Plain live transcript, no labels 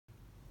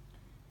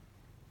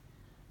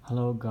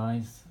Hello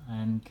guys,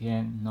 I'm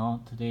Ken.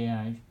 Now today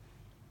I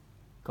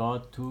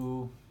got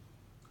two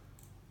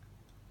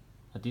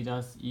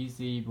Adidas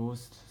Yeezy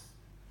Boost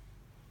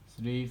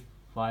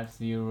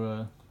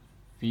 350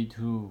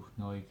 V2.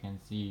 Now you can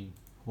see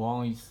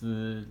one is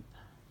in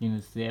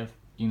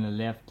the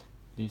left,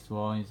 this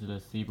one is the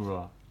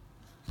zebra,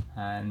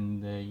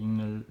 and in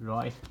the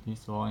right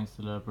this one is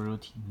the blue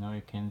team. Now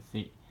you can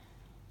see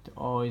it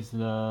all is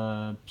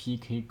the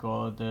PK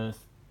Gold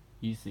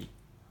Yeezy.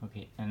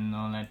 Okay, and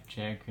now let's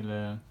check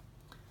the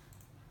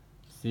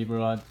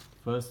zebra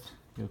first.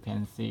 You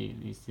can see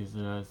this is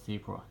a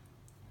zebra,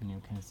 and you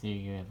can see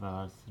you have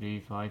a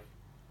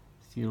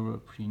 350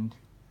 print.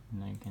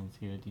 Now you can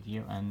see the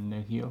detail, and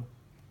here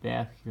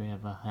back you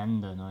have a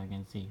handle. Now you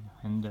can see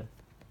handle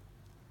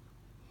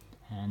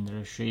and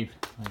the shape.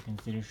 Now you can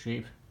see the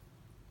shape,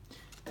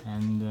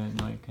 and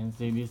now you can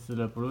see this is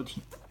the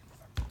protein.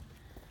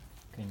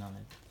 Okay, now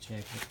let's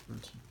check the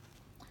protein.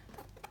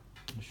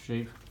 The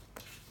shape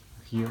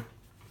here, you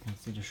can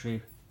see the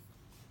shape.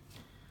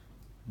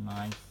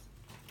 Nice,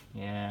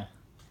 yeah.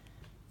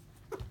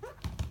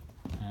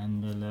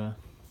 And the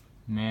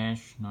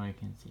mesh, now you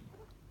can see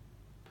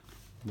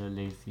the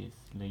laces,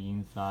 the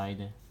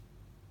inside,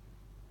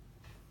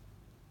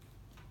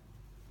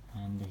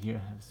 and here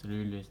have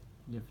three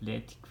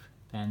reflective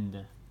band.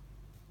 Okay,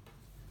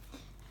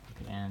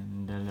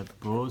 and the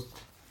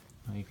boost,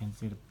 now you can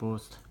see the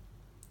boost.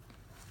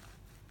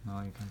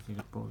 Now you can see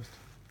the boost,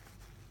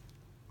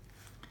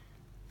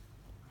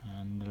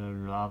 and the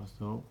rub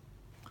so,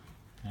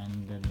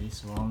 and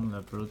this one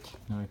the protein.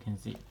 Now you can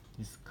see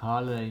this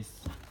color is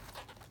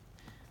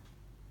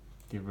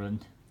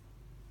different.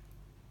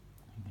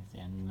 You can see,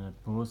 and the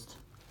boost,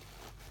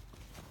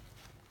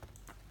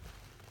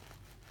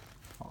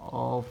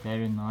 all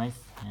very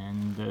nice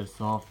and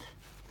soft.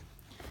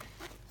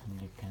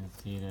 And you can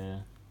see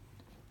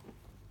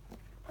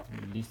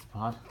this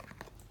part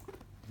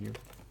here.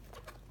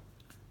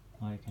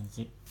 Now you can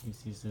see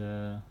this is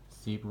a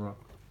zebra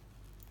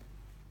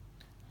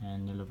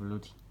and the blue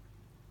team.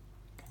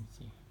 You can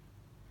see,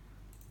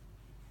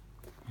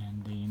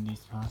 and in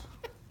this part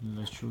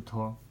the shoe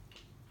toe.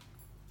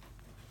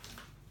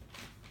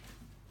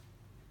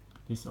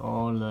 This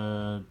all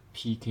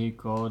PK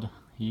Gold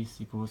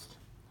Yeezy Boost.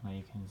 Now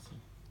you can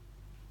see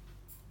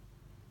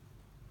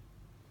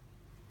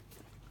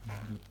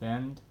the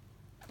band,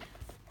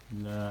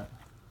 the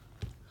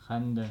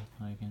handle.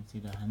 Now you can see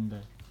the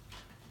handle.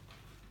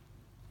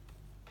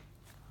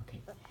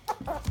 Okay,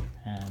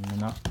 and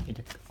now it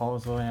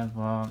also have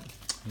a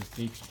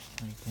receipt.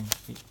 Now you can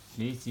see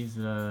this is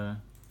the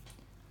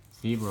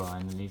zebra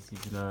and this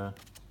is the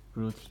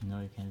blue team. Now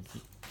you can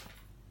see.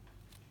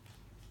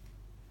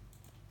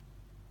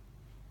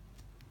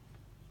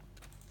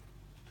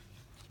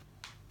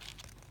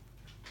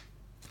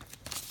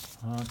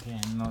 Okay,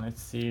 now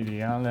let's see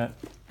the other.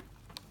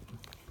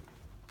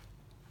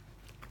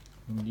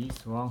 In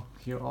this one,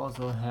 here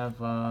also have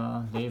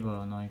a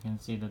label. Now you can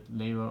see the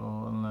label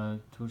on the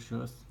two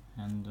shoes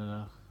and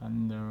the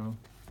handle.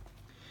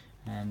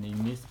 And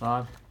in this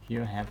part,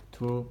 here have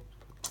two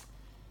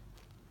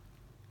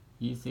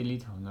Yeezy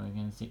little. Now you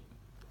can see,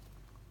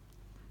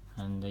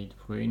 and it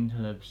print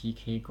the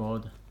PK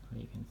Gold. Now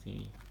you can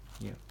see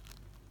here.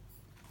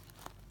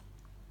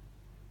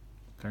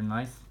 Very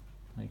nice.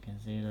 Now you can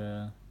see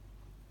the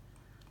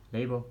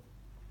label.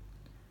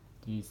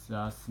 This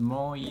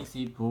small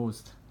Yeezy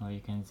Boost. Now you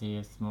can see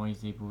a small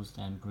Yeezy Boost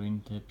and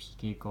print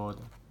PK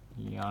Gold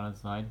the other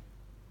side.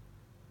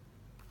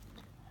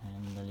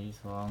 And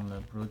this one,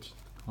 the protein,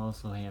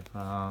 also have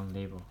a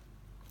label.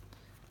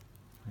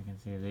 I can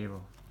see a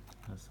label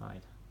on the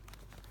side.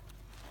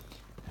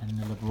 And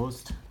the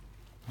boost,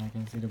 I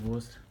can see the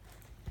boost.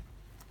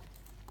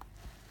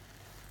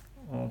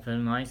 Oh, very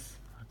nice.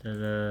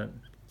 The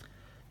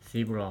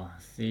zebra,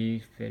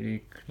 see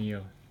very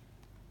clear.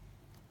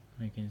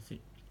 I can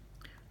see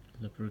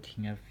the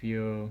protein. I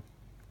feel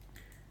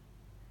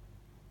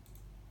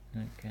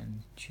I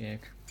can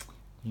check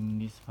in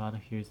this part.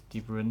 Here is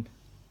different.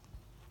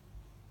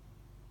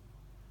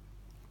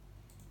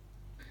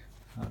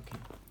 Okay,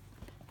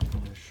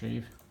 and the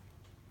shape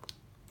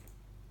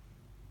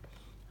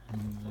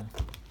and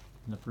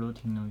the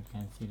protein. Now you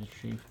can see the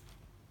shape.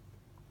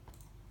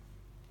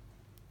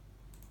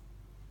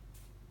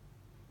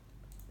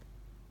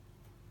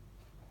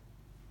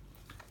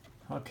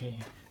 Okay,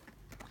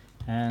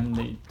 and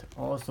it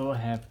also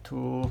have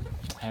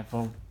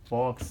a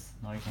box.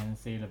 Now you can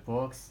see the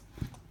box.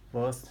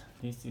 First,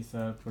 this is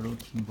a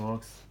protein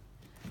box,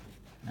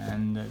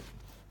 and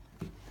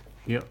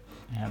here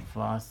I have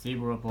a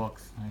zebra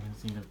box. I can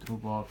see the two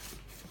box.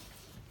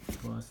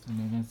 First, and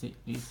you can see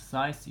this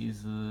size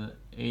is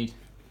 8.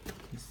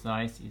 This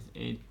size is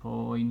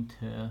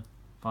 8.5.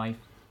 I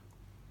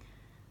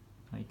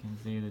can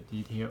see the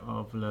detail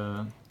of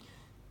the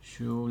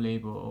shoe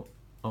label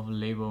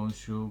on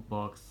shoe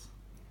box.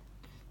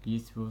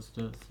 This was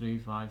the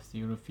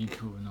 350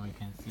 V2. Now you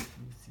can see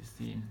this is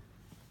in.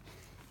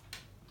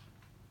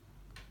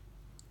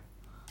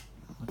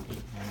 Okay,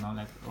 and now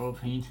let's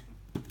open it.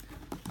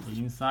 The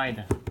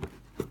inside,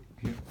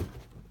 here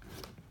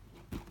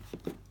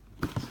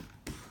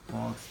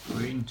box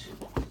print.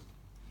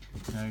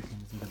 Now you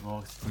can see the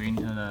box print,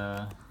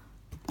 the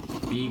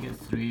big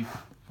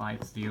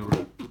 350,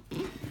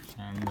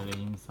 and the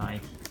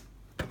inside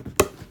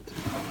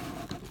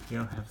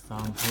here have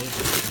some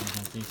paper. You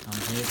can see some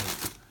paper.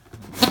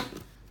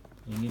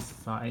 In this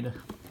side,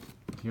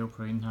 here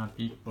print a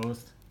big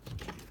boost.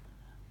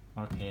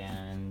 Okay,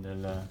 and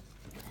the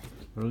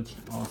root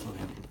also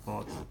have the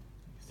box.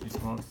 This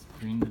box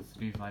print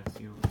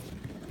 350,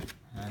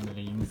 and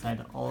the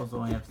inside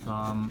also have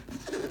some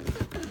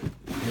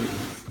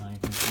papers. Now you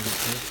can see the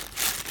tape.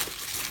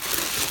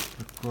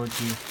 The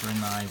quality is very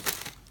nice.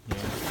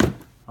 Yes.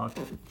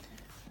 Okay.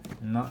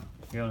 Now,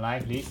 if you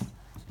like this,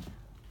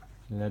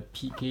 the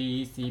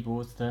PKEC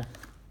booster,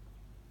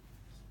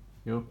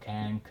 you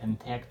can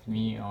contact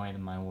me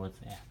on my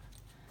WhatsApp.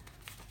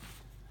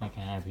 I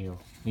can help you.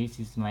 This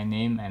is my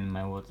name and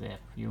my WhatsApp.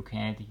 You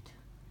can edit.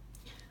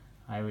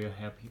 I will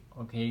help you.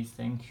 Okay,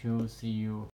 thank you. See you.